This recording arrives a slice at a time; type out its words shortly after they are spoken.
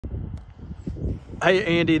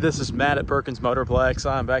Hey Andy, this is Matt at Perkins Motorplex.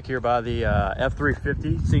 I'm back here by the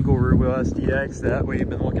F-350 single rear wheel SDX that we've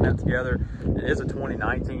been looking at together. It is a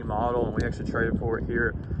 2019 model and we actually traded for it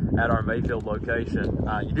here at our Mayfield location.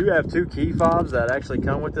 You do have two key fobs that actually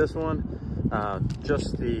come with this one.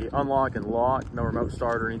 Just the unlock and lock, no remote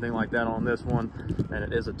start or anything like that on this one. And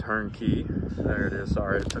it is a turnkey. There it is.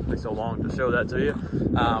 Sorry it took me so long to show that to you.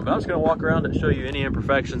 But I'm just going to walk around and show you any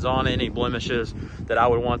imperfections on any blemishes that I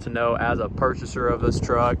would want to know as a purchaser of this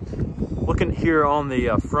truck. Looking here on the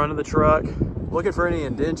front of the truck, looking for any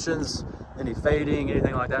indentions, any fading,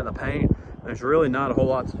 anything like that in the paint. There's really not a whole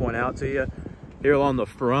lot to point out to you. Here along the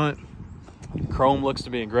front, chrome looks to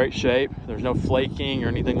be in great shape. There's no flaking or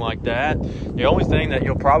anything like that. The only thing that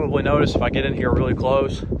you'll probably notice if I get in here really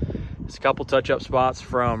close is a couple touch-up spots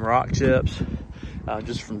from rock chips.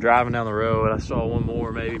 Just from driving down the road, I saw one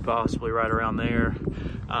more maybe possibly right around there,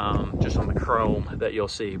 just on the chrome that you'll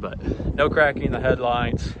see, but no cracking in the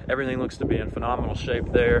headlights. Everything looks to be in phenomenal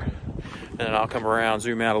shape there. And then I'll come around,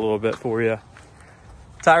 zoom out a little bit for you.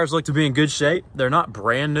 Tires look to be in good shape. They're not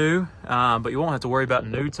brand new, but you won't have to worry about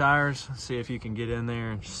new tires. See if you can get in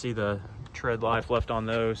there and see the tread life left on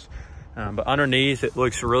those. But underneath, it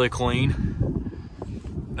looks really clean.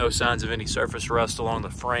 No signs of any surface rust along the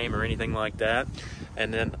frame or anything like that.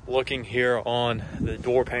 And then looking here on the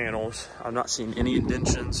door panels, I'm not seeing any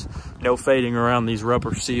indentions, no fading around these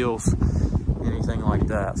rubber seals, anything like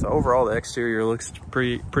that. So overall, the exterior looks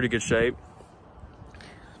pretty good shape.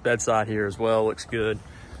 Bedside here as well looks good.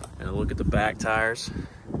 And look at the back tires.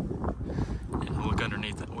 And look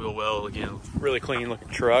underneath the wheel well. Again, really clean looking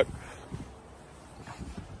truck.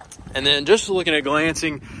 And then just looking at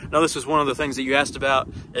glancing, now this is one of the things that you asked about.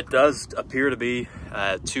 It does appear to be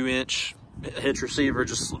a 2-inch hitch receiver,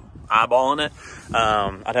 just eyeballing it.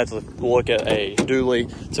 I'd have to look at a dually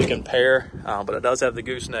to compare, but it does have the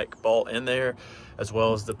gooseneck bolt in there, as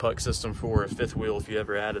well as the puck system for a fifth wheel if you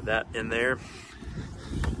ever added that in there.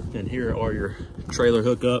 And here are your trailer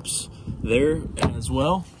hookups there as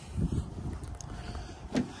well.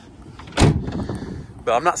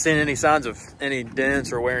 But I'm not seeing any signs of any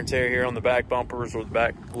dents or wear and tear here on the back bumpers or the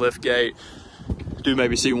back lift gate. I do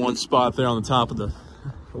maybe see one spot there on the top of the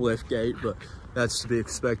lift gate, but that's to be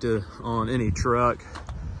expected on any truck,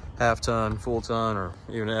 half ton, full ton, or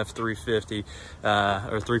even F-350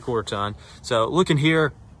 or 3/4 ton. So looking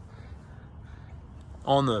here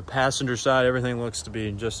on the passenger side, everything looks to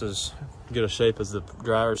be just as good a shape as the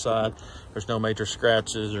driver's side. There's no major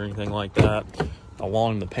scratches or anything like that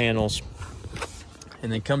along the panels.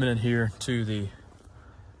 And then coming in here to the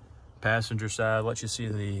passenger side, let you see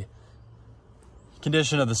the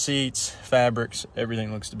condition of the seats, fabrics,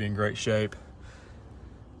 everything looks to be in great shape.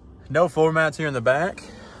 No floor mats here in the back.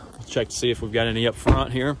 Let's check to see if we've got any up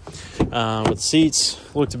front here. But the seats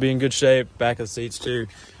look to be in good shape, back of the seats too.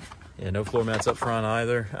 Yeah, no floor mats up front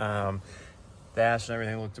either. Dash and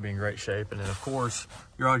everything look to be in great shape. And then of course,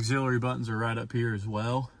 your auxiliary buttons are right up here as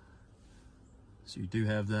well. So you do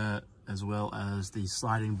have that, as well as the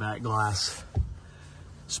sliding back glass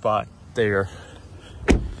spot there.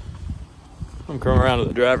 I'm coming around to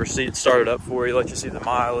the driver's seat, start it up for you, let you see the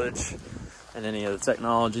mileage and any of the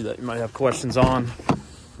technology that you might have questions on.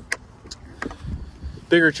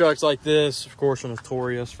 Bigger trucks like this, of course, are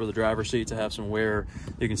notorious for the driver's seat to have some wear.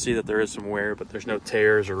 You can see that there is some wear, but there's no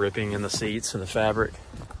tears or ripping in the seats and the fabric.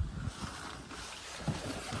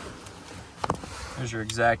 There's your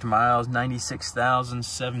exact miles,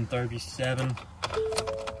 96,737.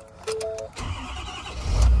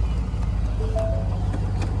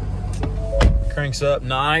 Cranks up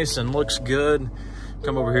nice and looks good.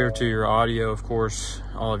 Come over here to your audio, of course,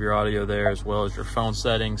 all of your audio there, as well as your phone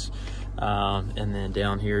settings. And then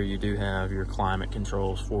down here, you do have your climate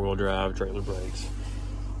controls, 4-wheel drive, trailer brakes,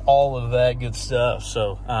 all of that good stuff.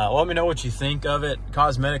 So let me know what you think of it.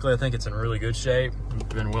 Cosmetically, I think it's in really good shape.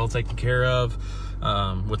 It's been well taken care of.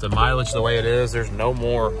 With the mileage the way it is, there's no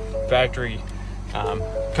more factory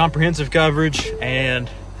comprehensive coverage and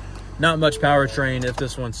not much powertrain if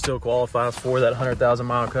this one still qualifies for that 100,000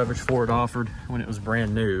 mile coverage Ford offered when it was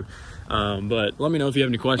brand new. But let me know if you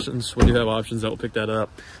have any questions. We do have options that will pick that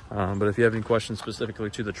up. But if you have any questions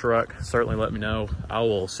specifically to the truck, certainly let me know. I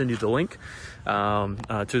will send you the link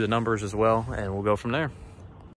to the numbers as well, and we'll go from there.